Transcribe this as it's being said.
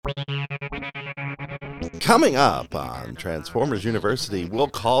Coming up on Transformers University, we'll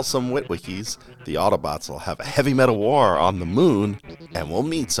call some Witwikis, the Autobots will have a heavy metal war on the moon, and we'll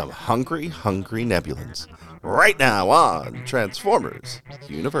meet some hungry Nebulans. Right now on Transformers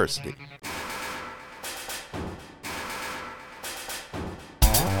University.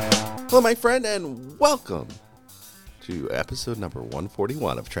 Hello, my friend, and welcome to episode number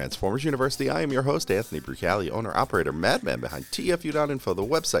 141 of Transformers University. I am your host, Anthony Brucali, owner-operator, madman behind TFU.info, the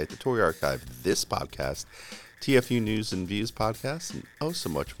website, the toy archive, this podcast, TFU News and Views podcast, and oh so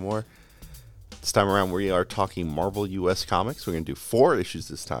much more. This time around, we are talking Marvel U.S. Comics. We're going to do 4 issues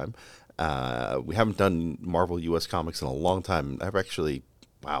this time. We haven't done Marvel U.S. Comics in a long time.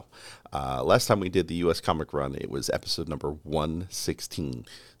 Last time we did the U.S. comic run, it was episode number 116.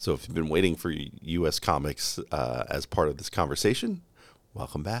 So if you've been waiting for U.S. comics as part of this conversation,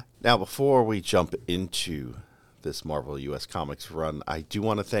 welcome back. Now, before we jump into this Marvel U.S. Comics run, I do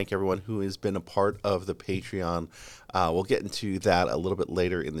want to thank everyone who has been a part of the Patreon. We'll get into that a little bit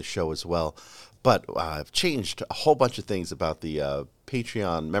later in the show as well. But I've changed a whole bunch of things about the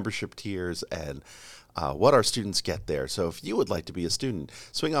Patreon membership tiers and what our students get there. So if you would like to be a student,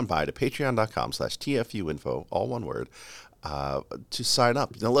 swing on by to patreon.com/TFUinfo, all one word, to sign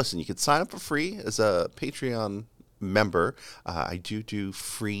up. Now listen, you can sign up for free as a Patreon member. I do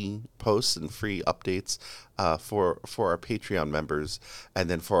free posts and free updates for our Patreon members. And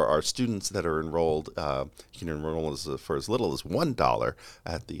then for our students that are enrolled, you can enroll for as little as $1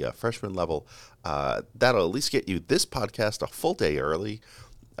 at the freshman level. That'll at least get you this podcast a full day early.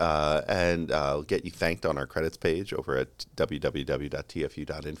 And get you thanked on our credits page over at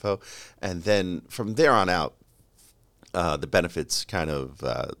www.tfu.info. And then from there on out, the benefits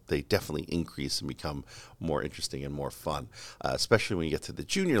they definitely increase and become more interesting and more fun, especially when you get to the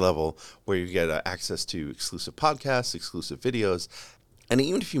junior level where you get access to exclusive podcasts, exclusive videos. And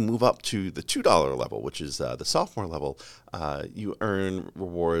even if you move up to the $2 level, which is the sophomore level, you earn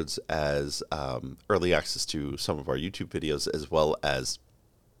rewards as early access to some of our YouTube videos, as well as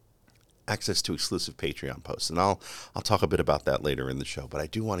access to exclusive Patreon posts. And I'll talk a bit about that later in the show, but I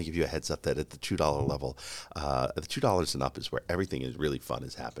do want to give you a heads up that at the $2 level, the $2 and up is where everything is really fun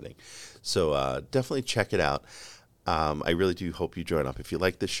is happening. So definitely check it out. I really do hope you join up. If you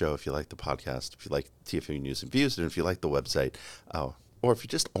like this show, if you like the podcast, if you like TFU News and Views, and if you like the website, or if you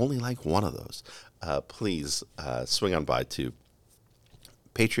just only like one of those, please swing on by to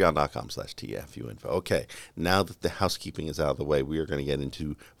patreon.com/TFUinfo. Okay, now that the housekeeping is out of the way, we are going to get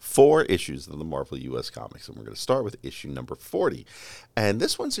into 4 issues of the Marvel U.S. Comics, and we're going to start with issue number 40. And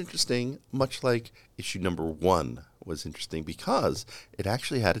this one's interesting, much like issue number 1 was interesting, because it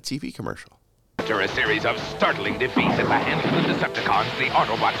actually had a TV commercial. After a series of startling defeats at the hands of the Decepticons, the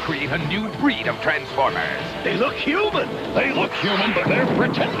Autobots create a new breed of Transformers. They look human, but they're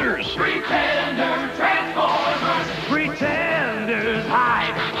pretenders. Pretender Transformers! Pretenders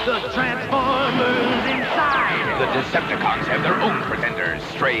hide the Transformers inside. The Decepticons have their own pretenders,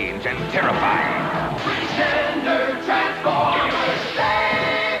 strange and terrifying. Pretender Transformers!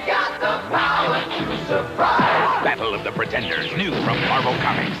 They've got the power to surprise! Battle of the Pretenders, new from Marvel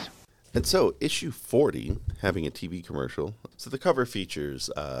Comics. And so, issue 40, having a TV commercial. So the cover features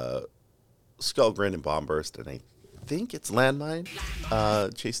Skullgrin and Bombburst, and I think it's Landmine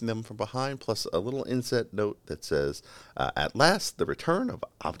chasing them from behind, plus a little inset note that says, "At last, the return of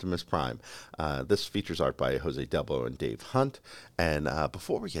Optimus Prime." This features art by Jose Delbo and Dave Hunt. And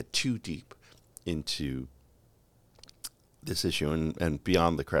before we get too deep into this issue and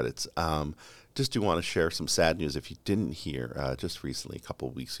beyond the credits, just do want to share some sad news. If you didn't hear, just recently, a couple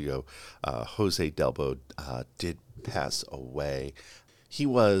of weeks ago, Jose Delbo did pass away. He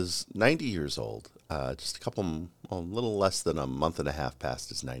was 90 years old, just a little less than a month and a half past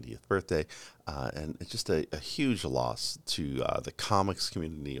his 90th birthday, and it's just a huge loss to the comics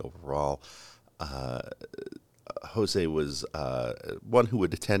community overall. Jose was one who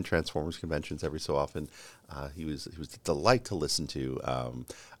would attend Transformers conventions every so often. He was a delight to listen to.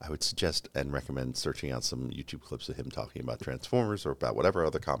 I would suggest and recommend searching out some YouTube clips of him talking about Transformers or about whatever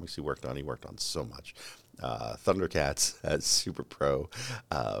other comics he worked on. He worked on so much. Thundercats as Super Pro,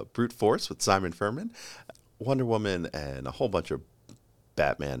 Brute Force with Simon Furman, Wonder Woman, and a whole bunch of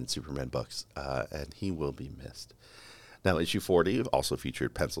Batman and Superman books, and he will be missed. Now, issue 40 also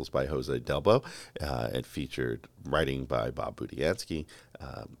featured pencils by Jose Delbo. It featured writing by Bob Budiansky,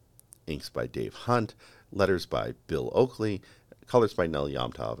 inks by Dave Hunt, letters by Bill Oakley, colors by Nell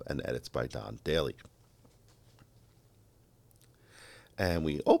Yomtov, and edits by Don Daly. And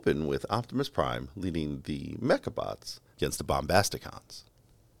we open with Optimus Prime leading the Mechabots against the Bombasticons.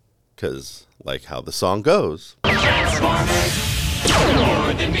 Because, like how the song goes... Transformers,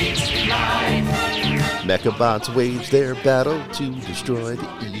 more than me. Mechabots wage their battle to destroy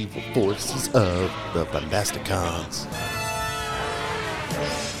the evil forces of the Bombasticons.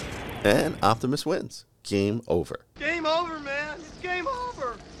 And Optimus wins. Game over. Game over, man. It's game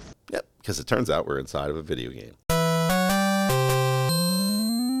over. Yep, because it turns out we're inside of a video game.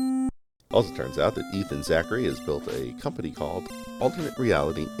 Also turns out that Ethan Zachary has built a company called Alternate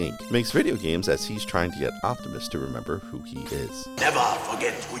Reality Inc. Makes video games as he's trying to get Optimus to remember who he is. Never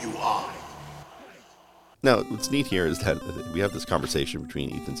forget who you are. Now, what's neat here is that we have this conversation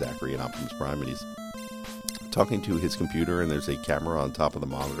between Ethan Zachary and Optimus Prime, and he's talking to his computer, and there's a camera on top of the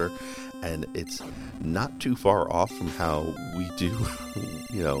monitor, and it's not too far off from how we do,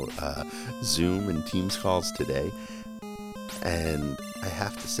 Zoom and Teams calls today. And I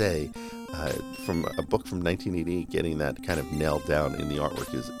have to say, from a book from 1988, getting that kind of nailed down in the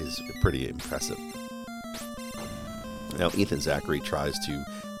artwork is pretty impressive. Now, Ethan Zachary tries to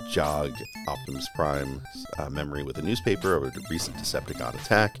jog Optimus Prime's memory with a newspaper of a recent Decepticon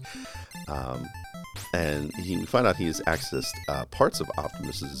attack. And we find out he has accessed parts of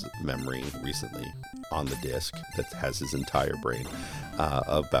Optimus's memory recently on the disc that has his entire brain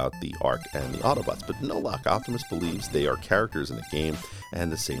about the Ark and the Autobots. But no luck, Optimus believes they are characters in the game,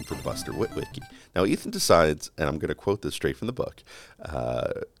 and the same for Buster Witwicky. Now, Ethan decides, and I'm going to quote this straight from the book,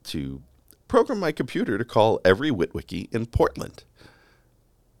 to program my computer to call every Witwicky in Portland.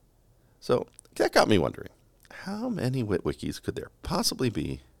 So that got me wondering, how many Witwickies could there possibly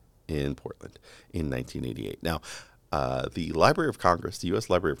be in Portland in 1988? Now, the Library of Congress, the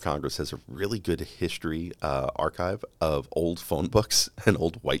U.S. Library of Congress, has a really good history archive of old phone books and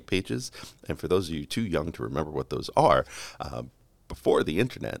old white pages. And for those of you too young to remember what those are, before the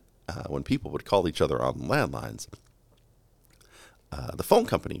internet, when people would call each other on landlines, the phone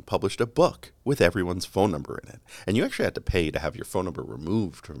company published a book with everyone's phone number in it. And you actually had to pay to have your phone number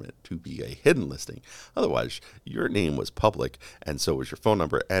removed from it to be a hidden listing. Otherwise, your name was public, and so was your phone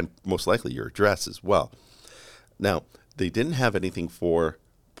number, and most likely your address as well. Now, they didn't have anything for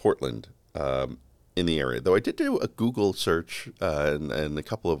Portland in the area, though I did do a Google search and a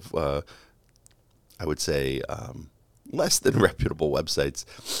couple of, I would say, less than reputable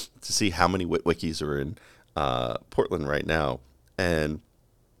websites to see how many Witwickies are in Portland right now. And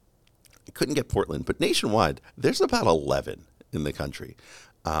I couldn't get Portland, but nationwide, there's about 11 in the country.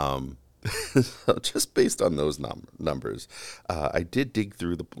 So just based on those numbers, I did dig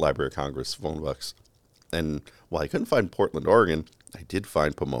through the Library of Congress phone books. And while I couldn't find Portland, Oregon, I did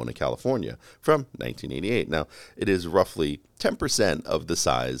find Pomona, California from 1988. Now, it is roughly 10% of the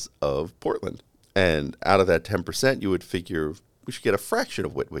size of Portland. And out of that 10%, you would figure we should get a fraction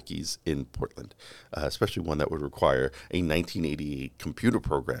of Witwickies in Portland, especially one that would require a 1988 computer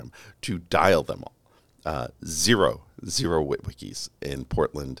program to dial them all. Zero Witwickies in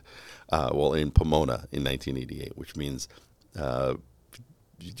Portland, in Pomona in 1988, which means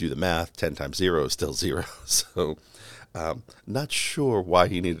you do the math, 10 times 0 is still 0. So not sure why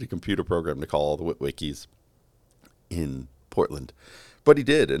he needed a computer program to call all the Witwickies in Portland. But he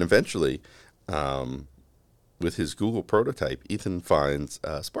did, and eventually, with his Google prototype, Ethan finds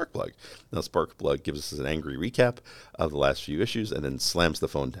Sparkplug. Now, Sparkplug gives us an angry recap of the last few issues and then slams the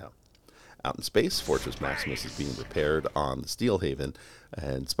phone down. Out in space, Fortress Maximus is being repaired on the Steel Haven,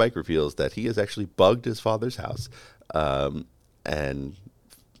 and Spike reveals that he has actually bugged his father's house. And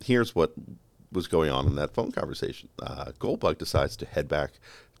here's what was going on in that phone conversation. Goldbug decides to head back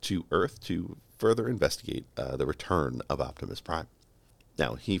to Earth to further investigate the return of Optimus Prime.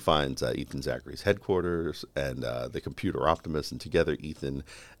 Now, he finds Ethan Zachary's headquarters and the computer Optimus, and together Ethan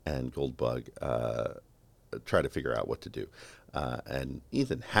and Goldbug try to figure out what to do. And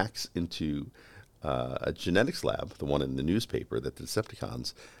Ethan hacks into a genetics lab, the one in the newspaper that the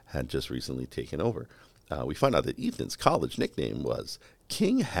Decepticons had just recently taken over. We find out that Ethan's college nickname was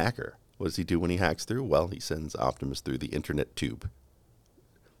King Hacker. What does he do when he hacks through? Well, he sends Optimus through the internet tube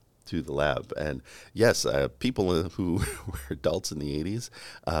to the lab. And yes, people who were adults in the 80s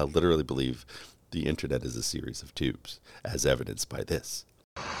literally believe the internet is a series of tubes, as evidenced by this.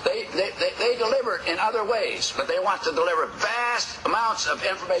 They deliver in other ways, but they want to deliver vast amounts of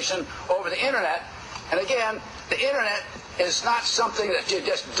information over the internet. And again, the internet is not something that you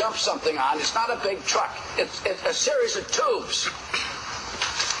just dump something on. It's not a big truck. It's a series of tubes.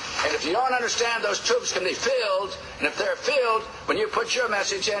 And if you don't understand, those tubes can be filled, and if they're filled, when you put your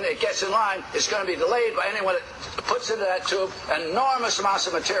message in, it gets in line, it's going to be delayed by anyone that puts into that tube enormous amounts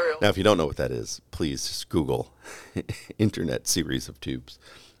of material. Now, if you don't know what that is, please just Google internet series of tubes.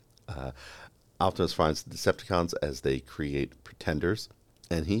 Optimus finds the Decepticons as they create pretenders,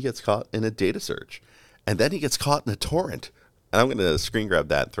 and he gets caught in a data search. And then he gets caught in a torrent. And I'm going to screen grab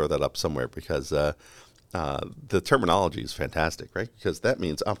that and throw that up somewhere because The terminology is fantastic, right? Because that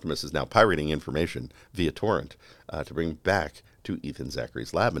means Optimus is now pirating information via torrent to bring back to Ethan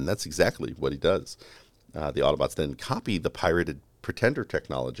Zachary's lab, and that's exactly what he does. The Autobots then copy the pirated pretender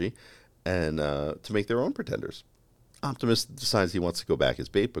technology and to make their own pretenders. Optimus decides he wants to go back as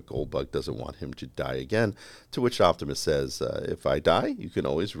bait, but Goldbug doesn't want him to die again, to which Optimus says, if I die, you can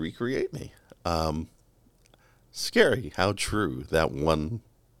always recreate me. Scary how true that one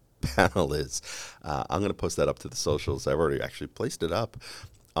panel is. I'm going to post that up to the socials. I've already actually placed it up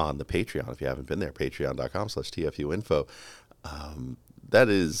on the Patreon. If you haven't been there, patreon.com/tfuinfo. That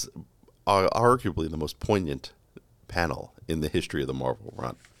is arguably the most poignant panel in the history of the Marvel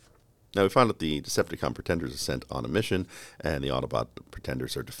run. Now, we find that the Decepticon Pretenders are sent on a mission, and the Autobot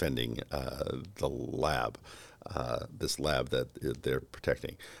Pretenders are defending the lab, this lab that they're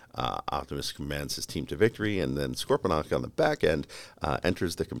protecting. Optimus commands his team to victory, and then Scorponok on the back end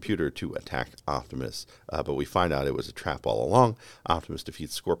enters the computer to attack Optimus. But we find out it was a trap all along. Optimus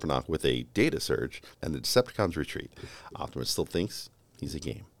defeats Scorponok with a data surge, and the Decepticons retreat. Optimus still thinks he's a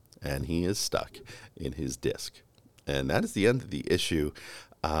game, and he is stuck in his disc. And that is the end of the issue.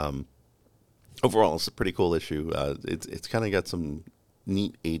 Overall, it's a pretty cool issue. It's kind of got some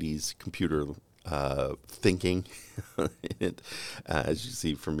neat 80s computer thinking in it, as you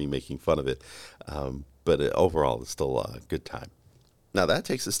see from me making fun of it. But overall, it's still a good time. Now, that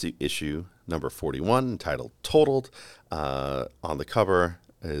takes us to issue number 41, entitled Totaled. On the cover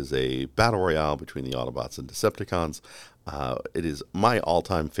is a battle royale between the Autobots and Decepticons. It is my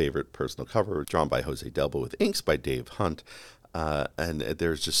all-time favorite personal cover, drawn by Jose Delbo with inks by Dave Hunt. And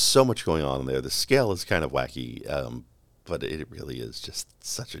there's just so much going on there. The scale is kind of wacky, but it really is just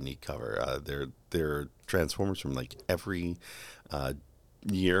such a neat cover. They're Transformers from like every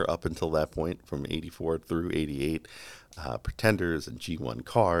year up until that point, from 84 through 88. Pretenders and G1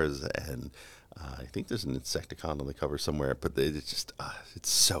 cars, and I think there's an Insecticon on the cover somewhere, but it's just, it's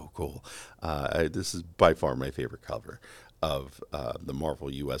so cool. This is by far my favorite cover of the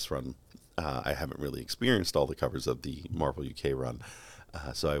Marvel US run. I haven't really experienced all the covers of the Marvel UK run,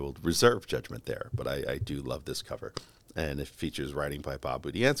 so I will reserve judgment there, but I do love this cover. And it features writing by Bob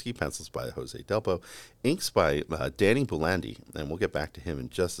Budiansky, pencils by Jose Delpo, inks by Danny Bulandi, and we'll get back to him in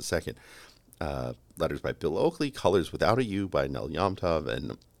just a second. Letters by Bill Oakley, colors Without a U by Nel Yomtov,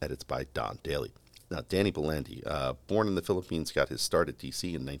 and edits by Don Daly. Now, Danny Bulandi, born in the Philippines, got his start at DC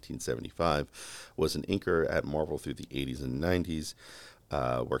in 1975, was an inker at Marvel through the 80s and 90s,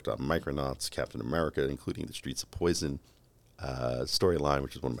 worked on Micronauts, Captain America, including the Streets of Poison storyline,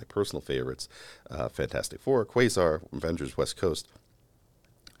 which is one of my personal favorites, Fantastic Four, Quasar, Avengers West Coast.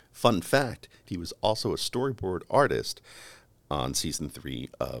 Fun fact, he was also a storyboard artist on season 3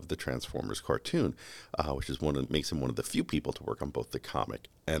 of the Transformers cartoon, which is makes him one of the few people to work on both the comic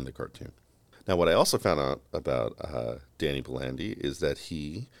and the cartoon. Now, what I also found out about Danny Bulandi is that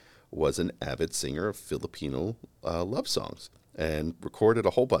he was an avid singer of Filipino love songs and recorded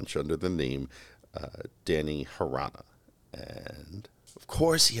a whole bunch under the name Danny Harana. And, of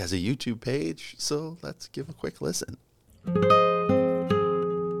course, he has a YouTube page, so let's give a quick listen.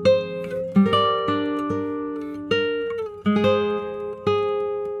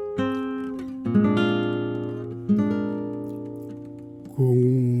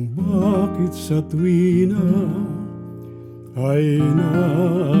 Kung bakit sa tuwina ay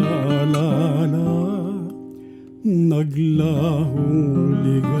naalala naglahong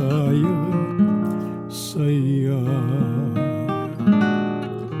ligaya saya.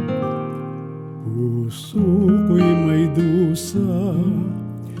 Puso ko'y may dusa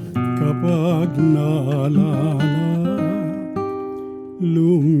kapag naalala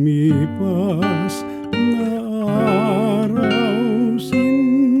lumipas na araw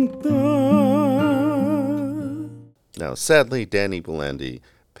sinta. Now, sadly, Danny Bulandi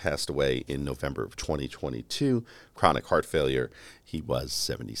passed away in November of 2022, chronic heart failure. He was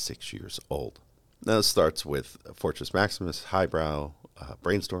 76 years old. Now, it starts with Fortress Maximus, Highbrow,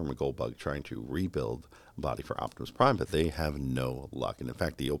 Brainstorm, and Goldbug trying to rebuild a body for Optimus Prime, but they have no luck. And in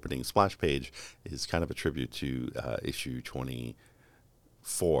fact, the opening splash page is kind of a tribute to issue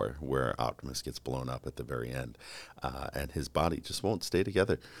 24, where Optimus gets blown up at the very end, and his body just won't stay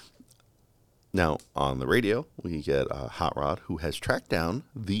together. Now, on the radio, we get Hot Rod, who has tracked down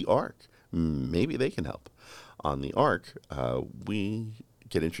the Ark. Maybe they can help. On the Ark, we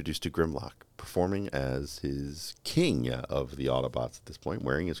get introduced to Grimlock, performing as his king of the Autobots at this point,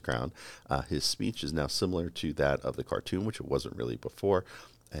 wearing his crown. His speech is now similar to that of the cartoon, which it wasn't really before.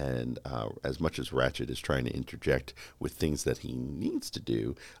 And as much as Ratchet is trying to interject with things that he needs to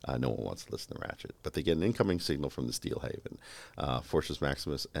do, no one wants to listen to Ratchet. But they get an incoming signal from the Steel Haven. Fortress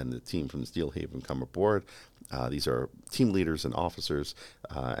Maximus and the team from the Steel Haven come aboard. These are team leaders and officers,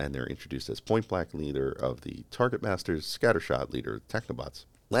 and they're introduced as Point Black, leader of the Target Masters, Scattershot, leader of the Technobots,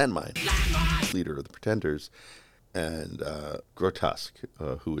 Landmine, leader of the Pretenders, and Grotesque,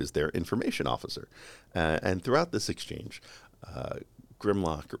 who is their information officer. And throughout this exchange,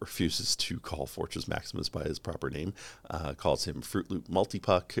 Grimlock refuses to call Fortress Maximus by his proper name, calls him Fruit Loop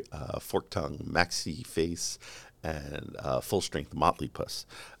Multipuck, Fork Tongue Maxi Face, and Full Strength Motley Puss.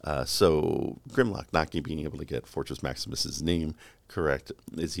 So Grimlock not being able to get Fortress Maximus's name correct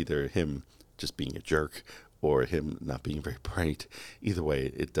is either him just being a jerk or him not being very bright. Either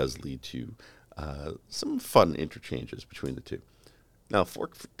way, it does lead to some fun interchanges between the two. Now,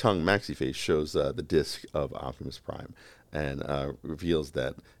 Fork Tongue Maxi Face shows the disc of Optimus Prime and reveals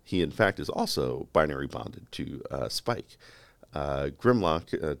that he, in fact, is also binary bonded to Spike.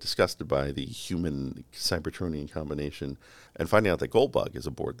 Grimlock, disgusted by the human-Cybertronian combination, and finding out that Goldbug is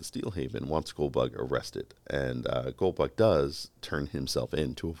aboard the Steel Haven, wants Goldbug arrested. And Goldbug does turn himself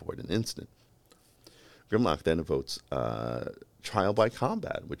in to avoid an incident. Grimlock then votes trial by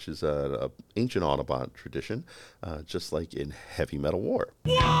combat, which is an ancient Autobot tradition, just like in Heavy Metal War.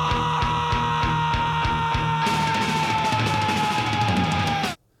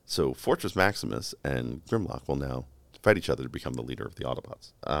 So Fortress Maximus and Grimlock will now fight each other to become the leader of the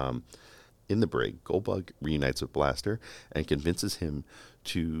Autobots. In the break, Goldbug reunites with Blaster and convinces him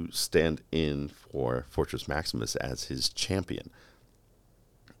to stand in for Fortress Maximus as his champion.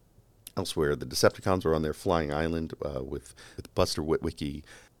 Elsewhere, the Decepticons are on their flying island with Buster Witwicky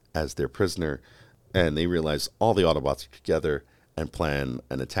as their prisoner, and they realize all the Autobots are together and plan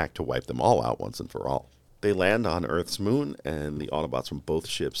an attack to wipe them all out once and for all. They land on Earth's moon, and the Autobots from both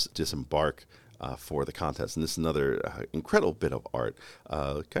ships disembark for the contest. And this is another incredible bit of art,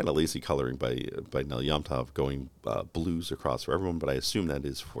 kind of lazy coloring by Nel Yomtov, going blues across for everyone, but I assume that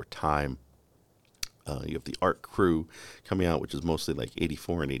is for time. You have the ARC crew coming out, which is mostly like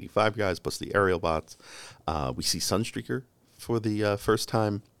 84 and 85 guys, plus the aerial bots. We see Sunstreaker for the first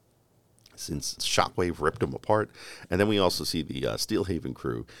time since Shockwave ripped them apart. And then we also see the Steel Haven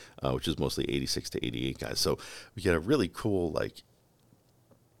crew, which is mostly 86 to 88 guys. So we get a really cool, like,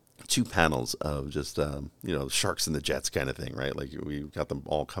 2 panels of just, Sharks and the Jets kind of thing, right? Like, we got them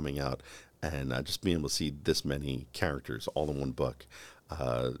all coming out, and just being able to see this many characters all in one book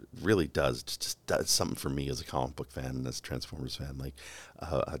really does something for me as a comic book fan and as a Transformers fan. Like,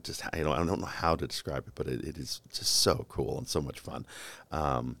 I don't know how to describe it, but it is just so cool and so much fun.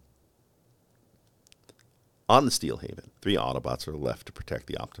 On the Steel Haven, 3 Autobots are left to protect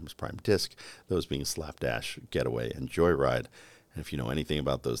the Optimus Prime disc, those being Slapdash, Getaway, and Joyride. And if you know anything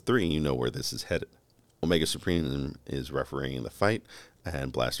about those 3, you know where this is headed. Omega Supreme is refereeing the fight,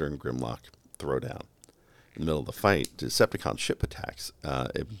 and Blaster and Grimlock throw down. In the middle of the fight, Decepticon ship attacks.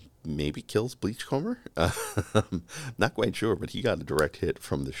 It maybe kills Bleachcomber? Not quite sure, but he got a direct hit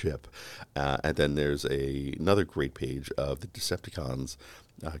from the ship. And then there's another great page of the Decepticons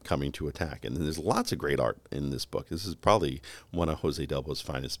coming to attack. And there's lots of great art in this book. This is probably one of Jose Delbo's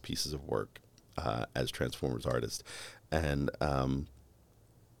finest pieces of work as Transformers artist. And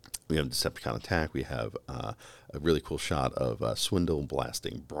we have Decepticon attack. We have a really cool shot of Swindle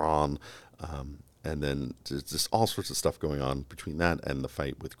blasting Brawn. And then there's just all sorts of stuff going on between that and the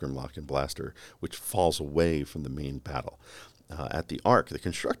fight with Grimlock and Blaster, which falls away from the main battle. At the Ark, the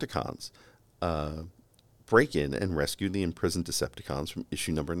Constructicons break in and rescue the imprisoned Decepticons from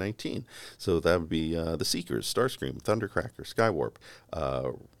issue number 19. So that would be the Seekers, Starscream, Thundercracker, Skywarp,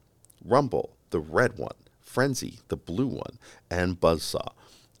 Rumble, the red one, Frenzy, the blue one, and Buzzsaw.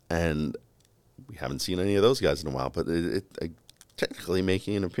 And we haven't seen any of those guys in a while, but it technically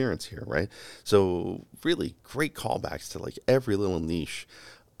making an appearance here, right? So really great callbacks to like every little niche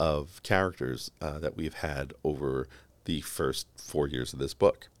of characters that we've had over the first 4 years of this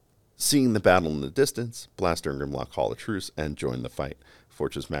book. Seeing the battle in the distance, Blaster and Grimlock call a truce and join the fight.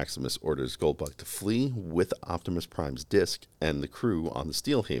 Fortress Maximus orders Goldbug to flee with Optimus Prime's disc and the crew on the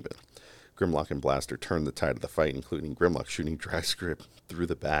Steel Haven. Grimlock and Blaster turn the tide of the fight, including Grimlock shooting Dragscript through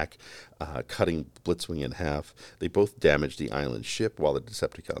the back, cutting Blitzwing in half. They both damage the island ship while the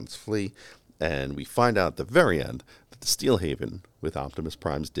Decepticons flee, and we find out at the very end that the Steel Haven, with Optimus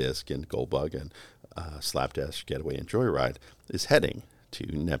Prime's disc and Goldbug and Slapdash, Getaway, and Joyride, is heading to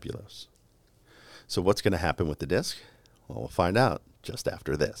Nebulos. So what's going to happen with the disc? Well, we'll find out just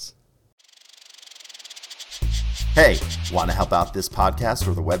after this. Hey, want to help out this podcast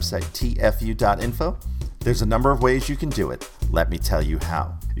or the website tfu.info? There's a number of ways you can do it. Let me tell you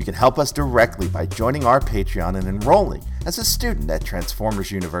how. You can help us directly by joining our Patreon and enrolling as a student at Transformers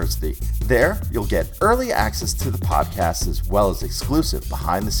University. There, you'll get early access to the podcast as well as exclusive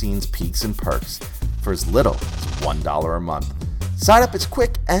behind-the-scenes peeks and perks for as little as $1 a month. Sign up is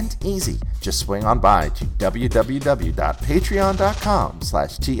quick and easy. Just swing on by to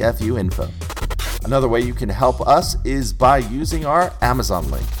www.patreon.com/tfuinfo. Another way you can help us is by using our Amazon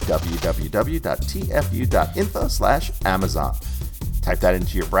link, www.tfu.info/Amazon. Type that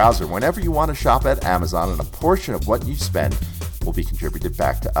into your browser whenever you want to shop at Amazon, and a portion of what you spend will be contributed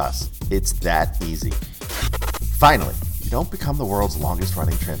back to us. It's that easy. Finally, you don't become the world's longest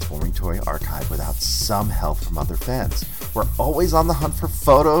running transforming toy archive without some help from other fans. We're always on the hunt for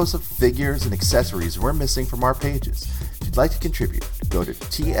photos of figures and accessories we're missing from our pages. If you'd like to contribute, go to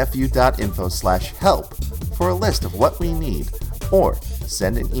tfu.info/help for a list of what we need, or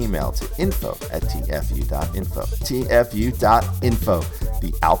send an email to info@tfu.info. tfu.info,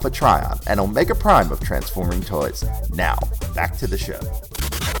 the Alpha Trion and Omega Prime of transforming toys. Now, back to the show.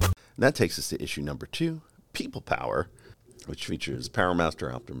 And that takes us to issue number 2, People Power, which features Power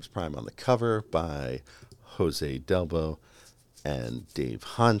Master Optimus Prime on the cover by Jose Delbo and Dave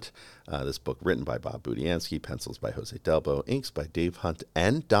Hunt. This book written by Bob Budiansky, pencils by Jose Delbo, inks by Dave Hunt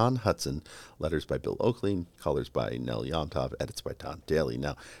and Don Hudson, letters by Bill Oakley, colors by Nell Yontov, edits by Don Daly.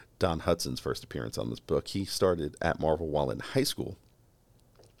 Now, Don Hudson's first appearance on this book, he started at Marvel while in high school,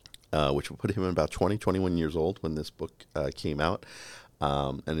 which will put him in about 21 years old when this book came out,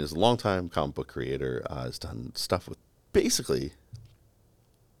 and is a longtime comic book creator, has done stuff with basically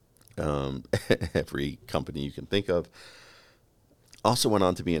every company you can think of. Also went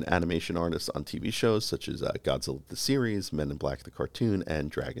on to be an animation artist on TV shows such as Godzilla the series, Men in Black the cartoon,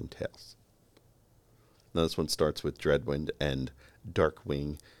 and Dragon Tales. Now this one starts with Dreadwind and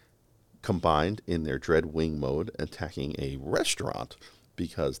Darkwing combined in their Dreadwing mode, attacking a restaurant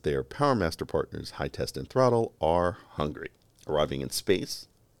because their Power Master partners, High Test and Throttle, are hungry. Arriving in space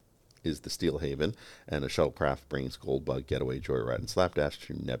is the Steel Haven, and a shuttlecraft brings Goldbug, Getaway, Joyride, and Slapdash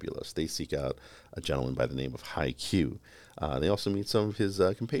to Nebulos. They seek out a gentleman by the name of High Q. They also meet some of his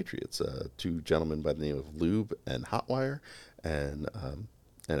compatriots, 2 gentlemen by the name of Lube and Hotwire, and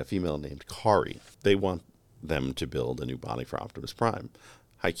a female named Kari. They want them to build a new body for Optimus Prime.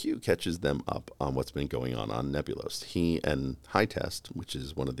 High Q catches them up on what's been going on Nebulos. He and High Test, which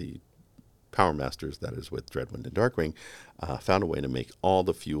is one of the Power Masters that is with Dreadwind and Darkwing, found a way to make all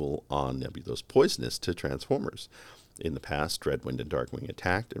the fuel on Nebulos poisonous to Transformers. In the past, Dreadwind and Darkwing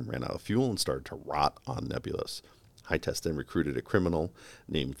attacked and ran out of fuel and started to rot on Nebulos. High Test then recruited a criminal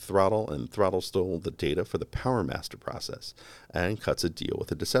named Throttle, and Throttle stole the data for the Power Master process and cuts a deal with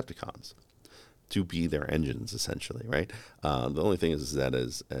the Decepticons to be their engines, essentially, right? The only thing is that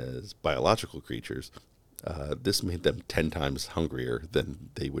as biological creatures, this made them 10 times hungrier than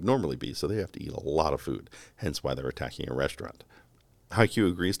they would normally be, so they have to eat a lot of food, hence why they're attacking a restaurant. Haikyuu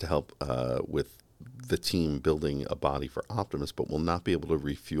agrees to help with the team building a body for Optimus, but will not be able to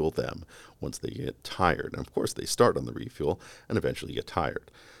refuel them once they get tired. And of course, they start on the refuel and eventually get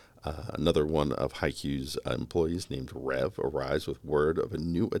tired. Another one of Haikyuu's employees named Rev arrives with word of a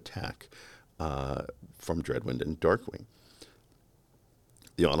new attack from Dreadwind and Darkwing.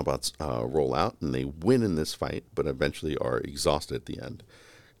 The Autobots roll out, and they win in this fight, but eventually are exhausted at the end.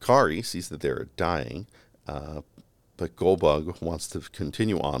 Kari sees that they're dying, but Goldbug wants to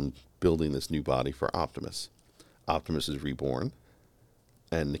continue on building this new body for Optimus. Optimus is reborn,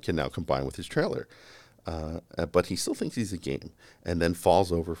 and can now combine with his trailer. But he still thinks he's a game, and then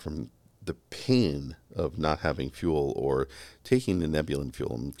falls over from the pain of not having fuel or taking the Nebulan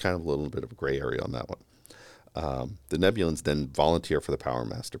fuel. And kind of a little bit of a gray area on that one. The Nebulans then volunteer for the Power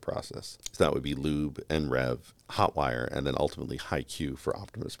Master process. So that would be Lube and Rev, Hotwire, and then ultimately Haikyuu for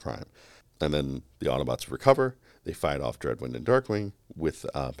Optimus Prime. And then the Autobots recover. They fight off Dreadwind and Darkwing with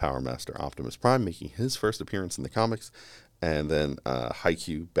Power Master Optimus Prime making his first appearance in the comics. And then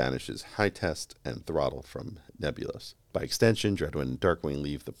Haikyuu banishes High Test and Throttle from Nebulos. By extension, Dreadwind and Darkwing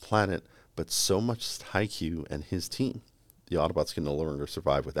leave the planet, but so much Haikyuu and his team. The Autobots can no longer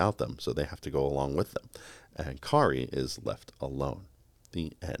survive without them, so they have to go along with them. And Kari is left alone.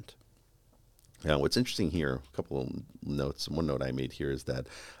 The end. Now, what's interesting here, a couple of notes. One note I made here is that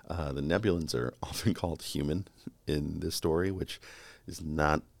the Nebulans are often called human in this story, which is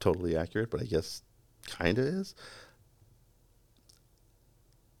not totally accurate, but I guess kind of is.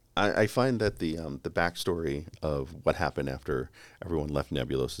 I find that the backstory of what happened after everyone left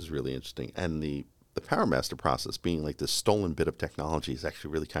Nebulos is really interesting, and the Power Master process being like this stolen bit of technology is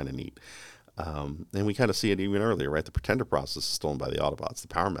actually really kind of neat. And we kind of see it even earlier, right? The Pretender process is stolen by the Autobots. The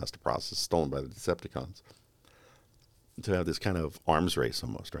Power Master process is stolen by the Decepticons. To have this kind of arms race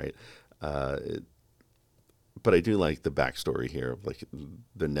almost, right? But I do like the backstory here of like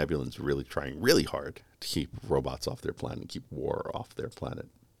the Nebulans really trying really hard to keep robots off their planet, keep war off their planet.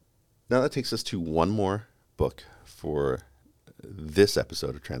 Now that takes us to one more book for this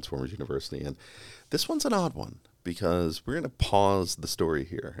episode of Transformers University, and this one's an odd one because we're going to pause the story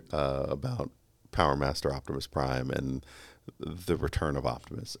here about Power Master Optimus Prime and the return of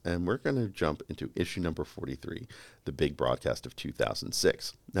Optimus, and we're going to jump into issue number 43, the big broadcast of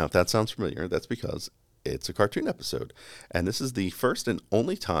 2006. Now, if that sounds familiar, that's because it's a cartoon episode, and this is the first and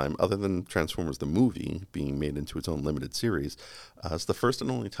only time, other than Transformers the movie being made into its own limited series, it's the first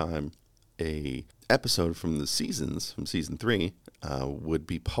and only time a episode from the seasons, from season 3, would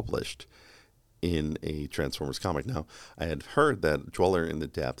be published in a Transformers comic. Now, I had heard that Dweller in the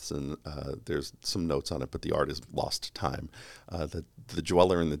Depths, and there's some notes on it, but the art is lost to time, that the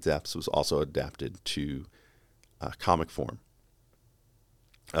Dweller in the Depths was also adapted to comic form,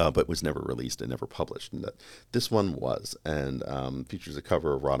 but was never released and never published. And this one was, and features a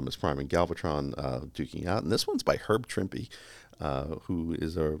cover of Rodimus Prime and Galvatron duking out. And this one's by Herb Trimpe, who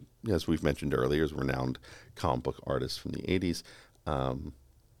is, as we've mentioned earlier, is a renowned comic book artist from the 80s.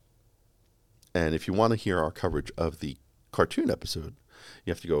 And if you want to hear our coverage of the cartoon episode,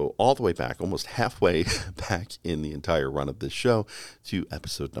 you have to go all the way back, almost halfway back in the entire run of this show, to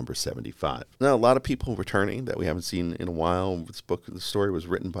episode number 75. Now, a lot of people returning that we haven't seen in a while. The story was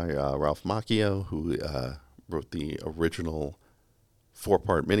written by Ralph Macchio, who wrote the original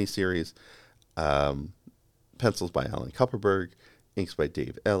 4-part miniseries. Pencils by Alan Kupperberg, inks by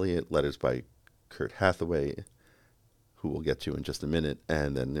Dave Elliott, letters by Kurt Hathaway, who we'll get to in just a minute,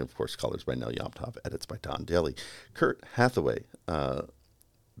 and then, of course, colors by Nell Yomtov, edits by Don Daly. Kurt Hathaway,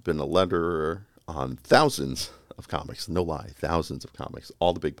 been a letterer on thousands of comics, no lie, thousands of comics,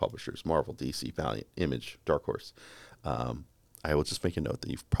 all the big publishers, Marvel, DC, Valiant, Image, Dark Horse. I will just make a note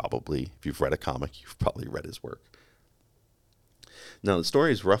that if you've read a comic, you've probably read his work. Now, the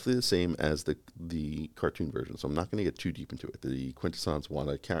story is roughly the same as the cartoon version, so I'm not going to get too deep into it. The Quintessons want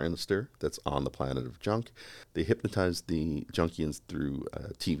a canister that's on the planet of junk. They hypnotize the Junkions through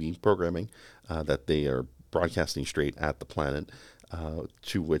TV programming that they are broadcasting straight at the planet,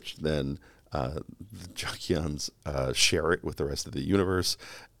 to which then the Junkions share it with the rest of the universe,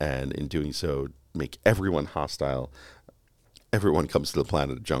 and in doing so, make everyone hostile. Everyone comes to the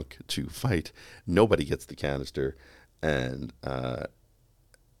planet of junk to fight. Nobody gets the canister. And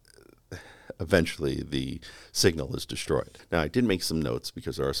eventually the signal is destroyed. Now, I did make some notes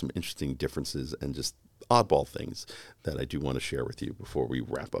because there are some interesting differences and just oddball things that I do want to share with you before we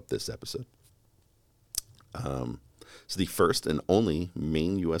wrap up this episode. So the first and only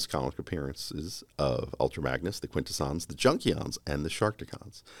main U.S. comic appearances of Ultra Magnus, the Quintessons, the Junkions, and the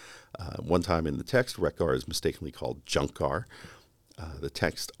Sharkticons. One time in the text, Wreck-Gar is mistakenly called Junk-Gar. The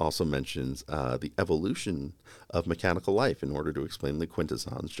text also mentions the evolution of mechanical life in order to explain the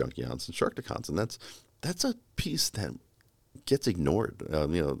Quintessons, Junkions, and Sharkticons, and that's a piece that gets ignored.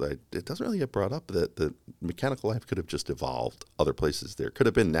 It doesn't really get brought up that the mechanical life could have just evolved other places. There could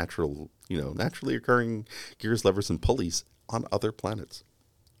have been naturally occurring gears, levers, and pulleys on other planets.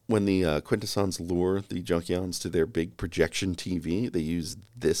 When the Quintessons lure the Junkions to their big projection TV, they use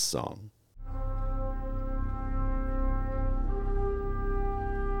this song.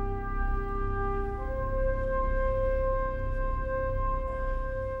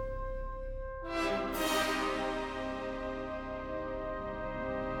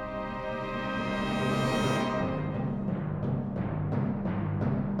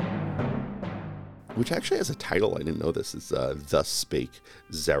 Which actually has a title. I didn't know this. It's Thus Spake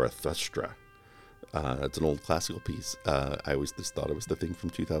Zarathustra. It's an old classical piece. I always just thought it was the thing from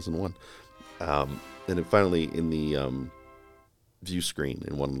 2001. And then finally, in the view screen,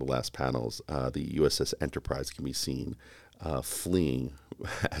 in one of the last panels, the USS Enterprise can be seen fleeing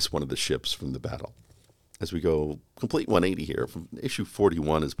as one of the ships from the battle. As we go complete 180 here, from issue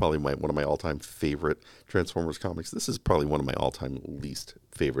 41 is probably one of my all-time favorite Transformers comics. This is probably one of my all-time least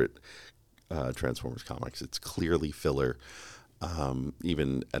favorite Transformers comics. It's clearly filler.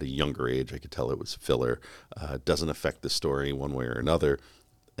 Even at a younger age, I could tell it was filler. Doesn't affect the story one way or another,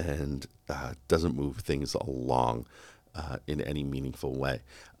 and doesn't move things along in any meaningful way.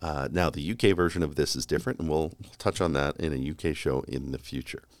 Now, the UK version of this is different, and we'll touch on that in a UK show in the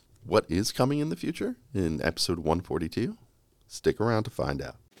future. What is coming in the future in episode 142? Stick around to find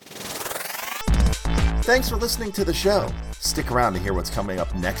out. Thanks for listening to the show. Stick around to hear what's coming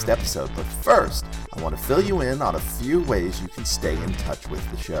up next episode, but first, I want to fill you in on a few ways you can stay in touch with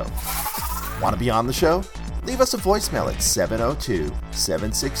the show. Want to be on the show? Leave us a voicemail at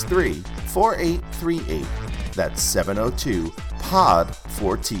 702-763-4838. That's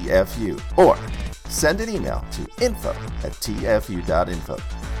 702-POD-4TFU. Or send an email to info@tfu.info.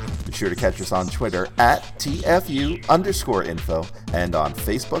 Be sure to catch us on Twitter at TFU_info and on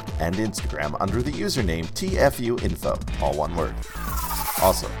Facebook and Instagram under the username TFUinfo, all one word.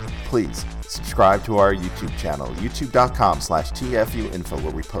 Also, please subscribe to our YouTube channel, youtube.com/TFUinfo,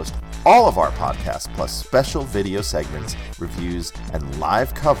 where we post all of our podcasts plus special video segments, reviews, and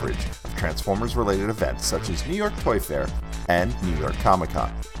live coverage of Transformers-related events such as New York Toy Fair and New York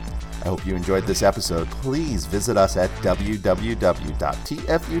Comic-Con. I hope you enjoyed this episode. Please visit us at www.tfu.info,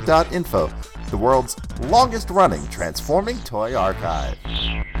 the world's longest-running transforming toy archive.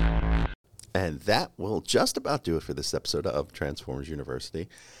 And that will just about do it for this episode of Transformers University.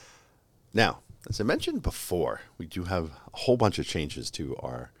 Now, as I mentioned before, we do have a whole bunch of changes to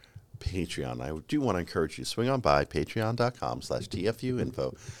our Patreon. I do want to encourage you to swing on by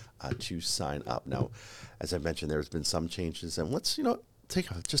patreon.com/TFUinfo to sign up. Now, as I mentioned, there's been some changes, and let's, take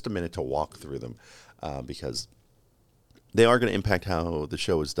just a minute to walk through them because they are going to impact how the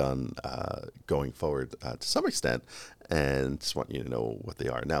show is done going forward to some extent, and just want you to know what they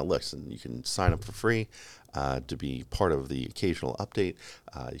are. Now, listen, you can sign up for free to be part of the occasional update.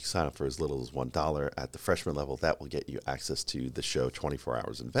 You can sign up for as little as $1 at the freshman level. That will get you access to the show 24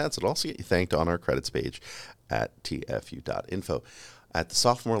 hours in advance. It'll also get you thanked on our credits page at tfu.info. At the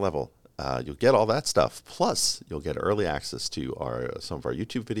sophomore level, you'll get all that stuff. Plus, you'll get early access to some of our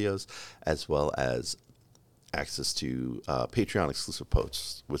YouTube videos, as well as access to Patreon exclusive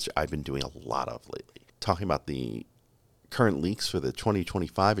posts, which I've been doing a lot of lately. Talking about the current leaks for the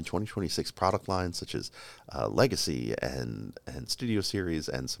 2025 and 2026 product lines, such as Legacy and Studio Series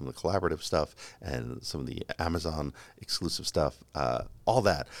and some of the collaborative stuff and some of the Amazon exclusive stuff, all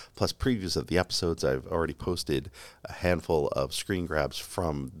that, plus previews of the episodes. I've already posted a handful of screen grabs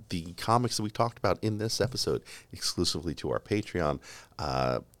from the comics that we talked about in this episode exclusively to our Patreon.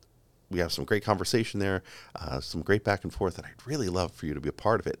 We have some great conversation there, some great back and forth, and I'd really love for you to be a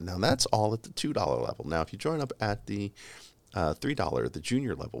part of it. Now, that's all at the $2 level. Now, if you join up at the $3, the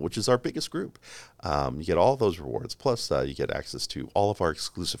junior level, which is our biggest group, you get all those rewards. Plus, you get access to all of our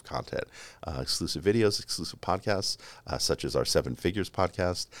exclusive content, exclusive videos, exclusive podcasts, such as our Seven Figures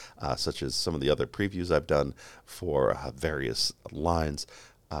podcast, such as some of the other previews I've done for various lines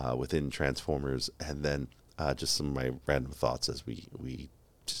within Transformers, and then just some of my random thoughts as we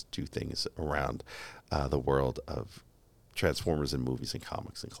just do things around the world of Transformers and movies and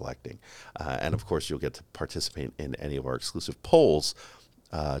comics and collecting. And of course, you'll get to participate in any of our exclusive polls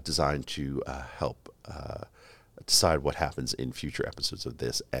designed to help decide what happens in future episodes of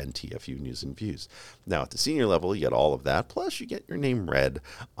this and TFU News and Views. Now, at the senior level, you get all of that, plus you get your name read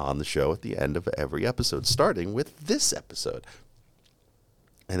on the show at the end of every episode, starting with this episode.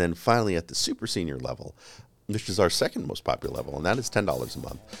 And then finally, at the super senior level, which is our second most popular level, and that is $10 a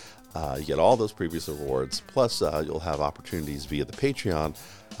month. You get all those previous rewards, plus you'll have opportunities via the Patreon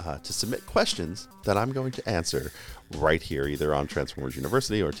to submit questions that I'm going to answer right here, either on Transformers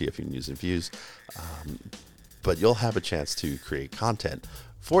University or TFU News and Views. But you'll have a chance to create content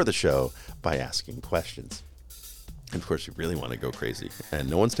for the show by asking questions. And of course, you really want to go crazy, and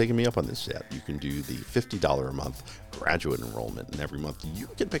no one's taken me up on this yet. You can do the $50 a month graduate enrollment, and every month you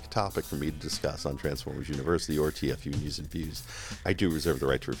can pick a topic for me to discuss on Transformers University or TFU News and Views. I do reserve the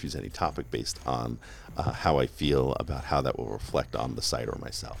right to refuse any topic based on how I feel about how that will reflect on the site or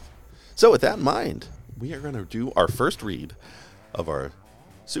myself. So with that in mind, we are going to do our first read of our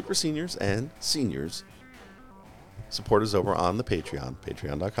super seniors and seniors supporters over on the Patreon,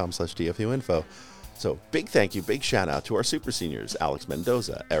 patreon.com/TFUinfo. So big thank you, big shout out to our super seniors, Alex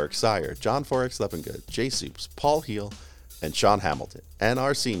Mendoza, Eric Sire, John 4X Levengood, Jay Soups, Paul Heel, and Sean Hamilton, and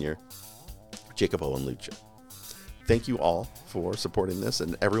our senior, Jacob Owen Lucha. Thank you all for supporting this,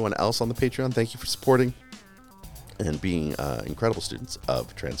 and everyone else on the Patreon, thank you for supporting and being incredible students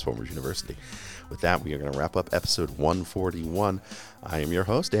of Transformers University. With that, we are going to wrap up episode 141. I am your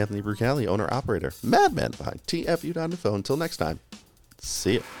host, Anthony Brucali, owner-operator, madman behind TFU.info. Until next time,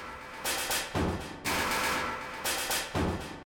 see ya.